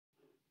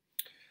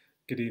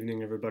Good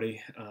evening,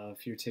 everybody.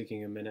 If you're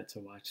taking a minute to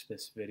watch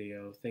this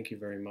video, thank you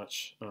very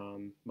much.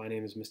 My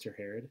name is Mr.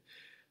 Harrod.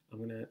 I'm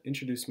going to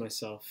introduce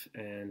myself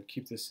and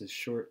keep this as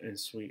short and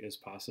sweet as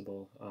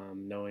possible,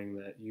 knowing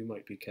that you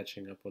might be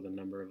catching up with a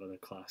number of other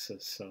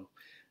classes. So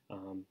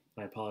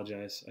I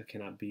apologize. I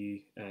cannot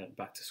be at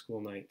back to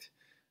school night,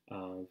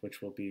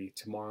 which will be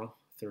tomorrow,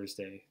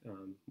 Thursday.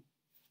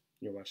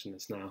 You're watching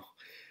this now.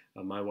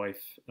 My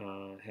wife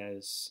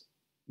has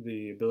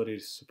the ability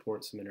to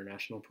support some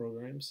international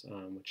programs,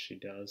 which she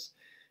does,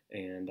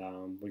 and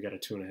we got a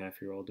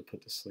 2.5-year-old to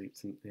put to sleep,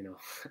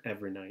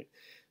 every night.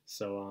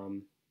 So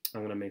I'm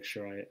going to make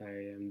sure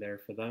I am there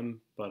for them,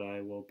 but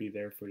I will be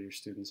there for your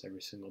students every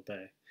single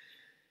day.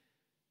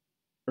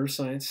 Earth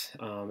science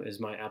is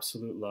my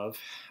absolute love.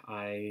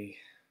 I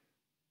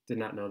did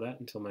not know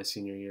that until my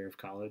senior year of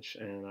college,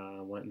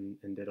 and went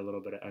and did a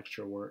little bit of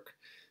extra work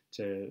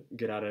to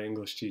get out of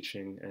English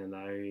teaching, and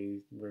I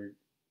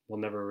will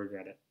never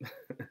regret it.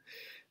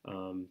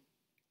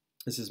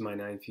 This is my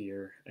 9th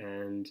year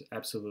and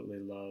absolutely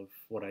love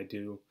what I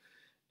do,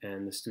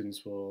 and the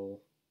students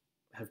will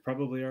have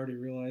probably already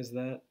realized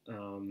that,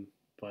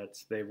 but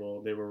they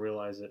will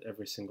realize it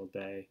every single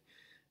day.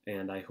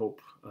 And I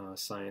hope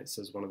science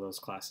is one of those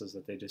classes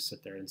that they just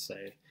sit there and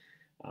say,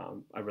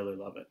 I really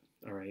love it.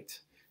 All right.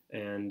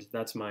 And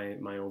that's my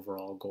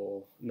overall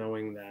goal,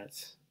 knowing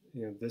that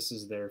this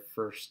is their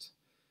first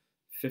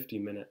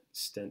 50-minute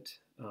stint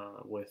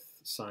with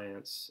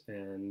science,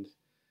 and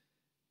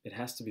it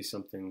has to be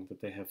something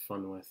that they have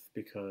fun with,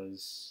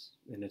 because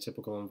in a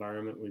typical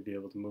environment we'd be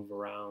able to move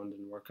around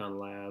and work on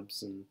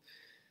labs, and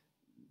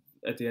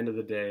at the end of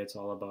the day it's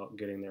all about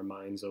getting their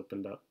minds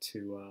opened up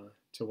to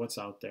what's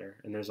out there,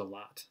 and there's a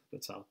lot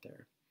that's out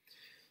there.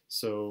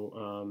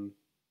 So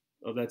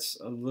that's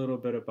a little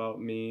bit about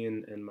me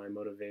and my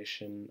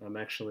motivation. I'm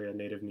actually a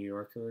native New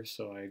Yorker,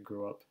 so I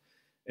grew up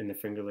in the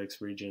Finger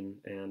Lakes region,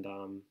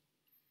 and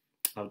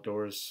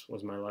outdoors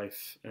was my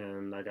life,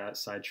 and I got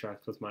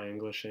sidetracked with my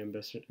English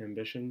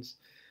ambitions,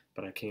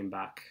 but I came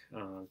back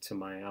to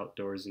my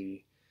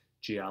outdoorsy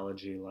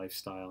geology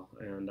lifestyle,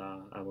 and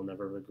I will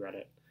never regret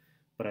it.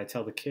 But I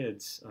tell the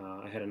kids,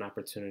 I had an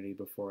opportunity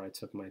before I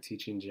took my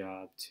teaching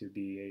job to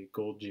be a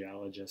gold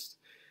geologist,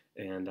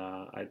 and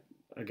I,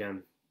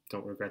 again,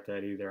 don't regret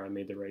that either. I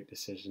made the right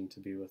decision to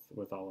be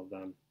with all of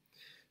them.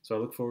 So I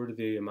look forward to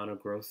the amount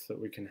of growth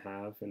that we can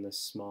have in this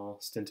small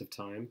stint of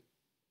time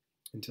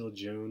until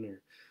June, or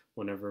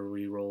whenever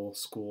we roll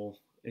school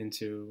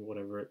into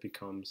whatever it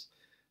becomes.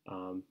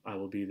 I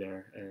will be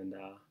there, and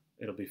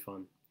it'll be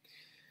fun.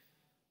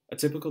 A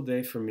typical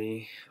day for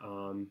me,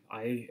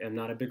 I am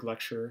not a big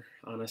lecturer,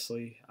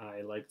 honestly.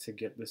 I like to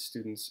get the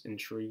students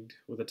intrigued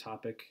with a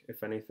topic.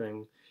 If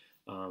anything,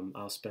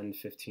 I'll spend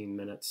 15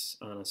 minutes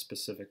on a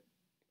specific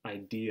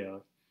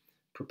idea,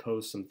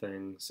 propose some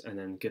things, and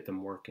then get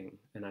them working.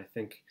 And I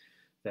think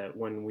that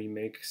when we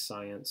make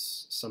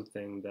science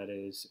something that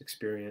is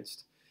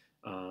experienced,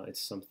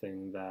 it's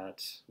something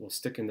that will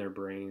stick in their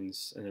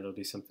brains, and it'll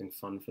be something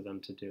fun for them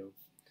to do.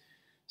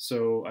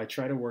 So I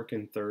try to work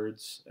in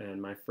thirds,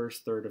 and my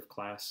first third of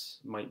class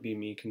might be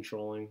me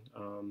controlling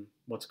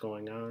what's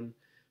going on,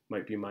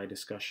 might be my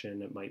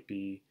discussion, it might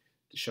be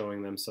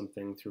showing them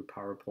something through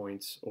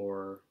PowerPoints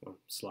or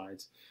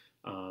slides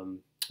or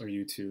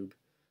YouTube.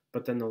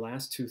 But then the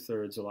last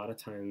 2/3 a lot of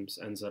times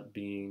ends up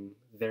being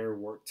their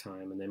work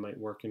time, and they might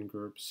work in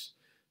groups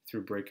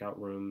through breakout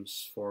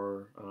rooms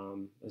for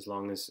as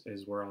long as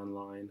we're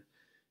online.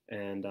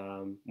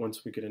 And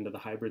once we get into the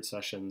hybrid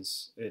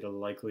sessions, it'll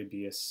likely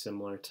be a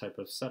similar type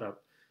of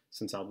setup,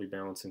 since I'll be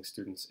balancing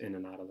students in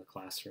and out of the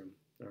classroom.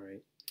 All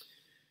right.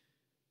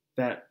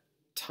 That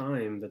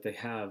time that they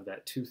have,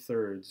 that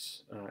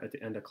 2/3 at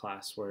the end of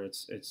class, where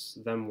it's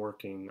them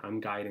working, I'm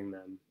guiding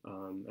them,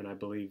 and I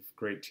believe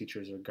great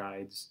teachers are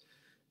guides.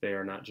 They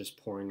are not just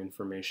pouring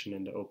information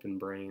into open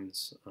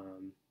brains,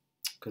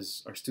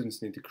 because our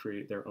students need to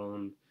create their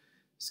own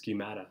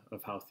schemata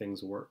of how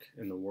things work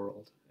in the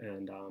world,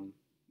 and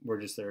we're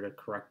just there to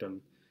correct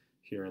them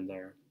here and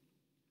there.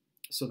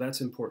 So that's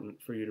important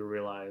for you to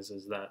realize,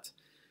 is that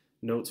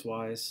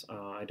notes-wise,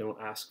 I don't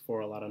ask for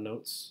a lot of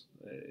notes.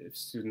 If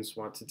students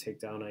want to take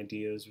down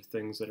ideas or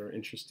things that are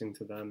interesting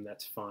to them,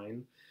 that's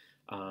fine.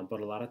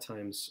 But a lot of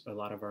times, a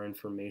lot of our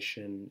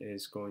information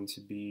is going to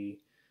be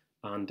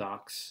on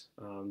docs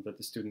that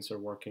the students are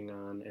working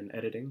on and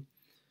editing,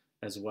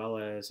 as well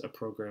as a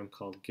program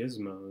called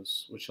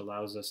Gizmos, which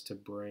allows us to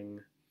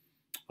bring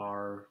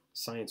our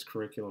science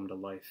curriculum to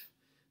life.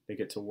 They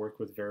get to work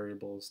with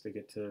variables. They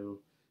get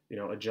to,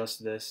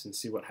 adjust this and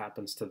see what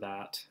happens to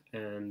that.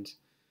 And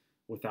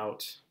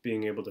without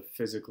being able to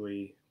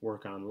physically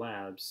work on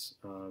labs,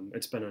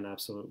 it's been an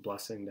absolute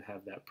blessing to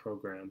have that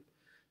program.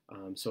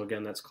 So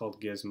again, that's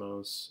called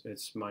Gizmos.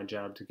 It's my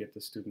job to get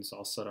the students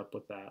all set up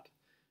with that.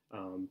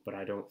 But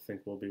I don't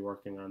think we'll be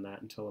working on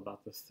that until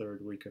about the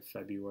 3rd week of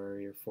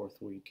February or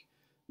 4th week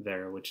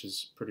there, which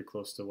is pretty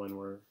close to when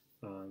we're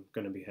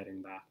going to be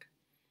heading back.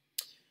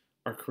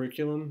 Our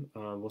curriculum,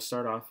 we'll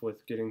start off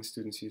with getting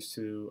students used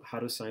to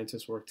how do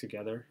scientists work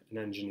together, and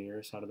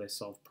engineers, how do they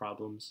solve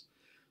problems.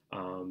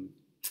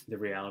 the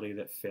reality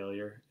that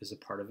failure is a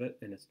part of it,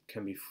 and it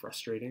can be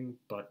frustrating,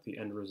 but the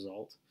end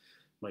result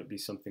might be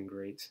something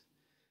great.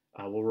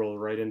 We'll roll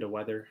right into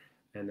weather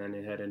and then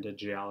head into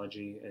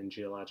geology and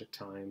geologic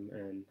time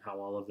and how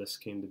all of this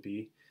came to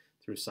be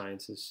through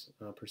science's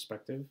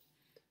perspective.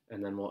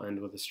 And then we'll end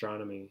with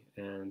astronomy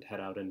and head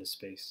out into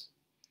space.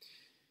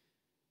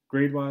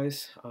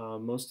 Grade-wise,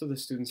 most of the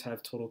students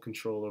have total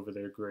control over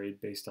their grade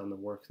based on the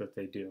work that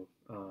they do.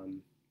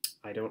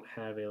 I don't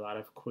have a lot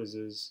of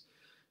quizzes.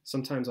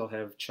 Sometimes I'll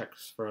have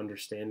checks for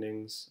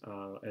understandings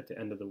at the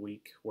end of the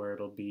week where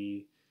it'll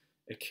be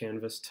a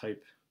Canvas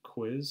type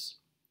quiz,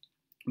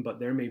 but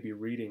there may be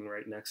reading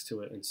right next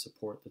to it and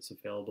support that's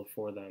available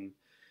for them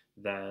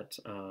that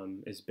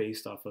is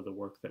based off of the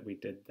work that we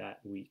did that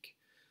week.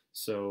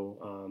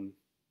 So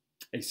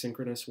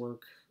asynchronous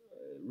work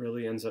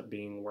really ends up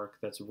being work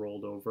that's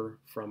rolled over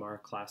from our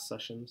class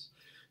sessions.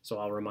 So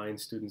I'll remind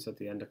students at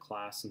the end of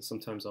class, and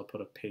sometimes I'll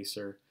put a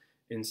pacer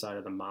inside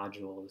of the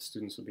module. The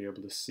students will be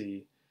able to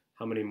see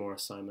how many more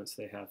assignments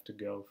they have to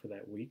go for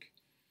that week.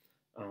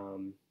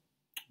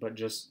 But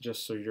just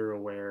so you're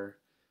aware,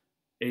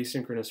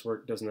 asynchronous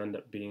work doesn't end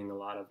up being a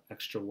lot of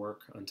extra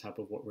work on top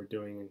of what we're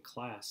doing in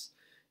class.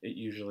 It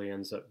usually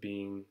ends up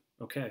being,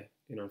 okay,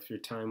 if your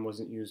time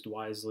wasn't used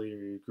wisely or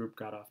your group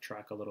got off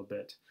track a little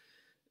bit,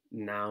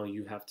 now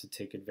you have to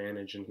take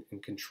advantage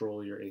and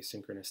control your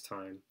asynchronous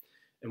time.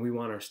 And we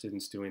want our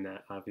students doing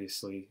that,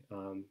 obviously,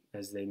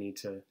 as they need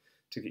to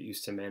get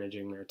used to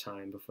managing their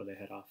time before they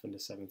head off into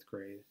 7th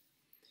grade.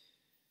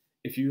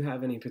 If you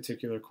have any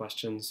particular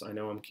questions, I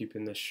know I'm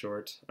keeping this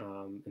short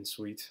and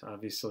sweet,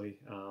 obviously,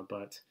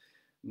 but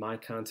my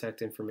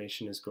contact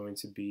information is going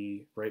to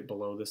be right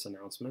below this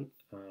announcement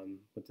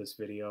with this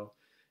video,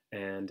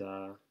 and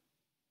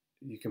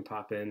you can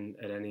pop in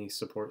at any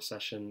support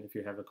session if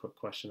you have a quick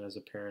question as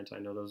a parent. I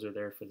know those are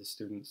there for the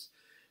students,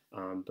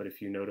 but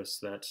if you notice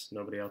that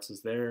nobody else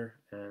is there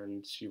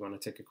and you want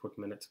to take a quick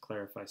minute to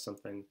clarify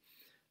something,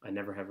 I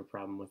never have a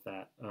problem with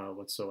that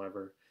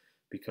whatsoever,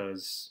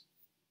 because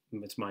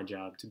it's my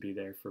job to be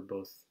there for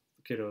both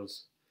the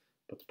kiddos,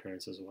 but the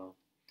parents as well.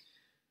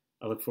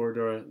 I look forward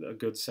to a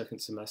good second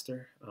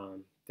semester.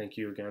 Thank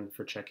you again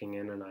for checking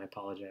in, and I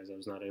apologize I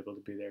was not able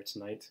to be there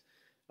tonight.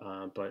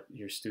 But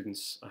your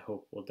students, I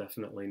hope, will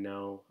definitely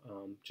know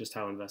just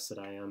how invested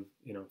I am,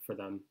 for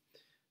them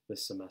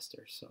this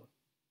semester. So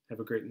have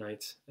a great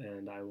night,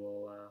 and I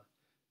will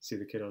see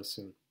the kiddos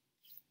soon.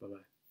 Bye-bye.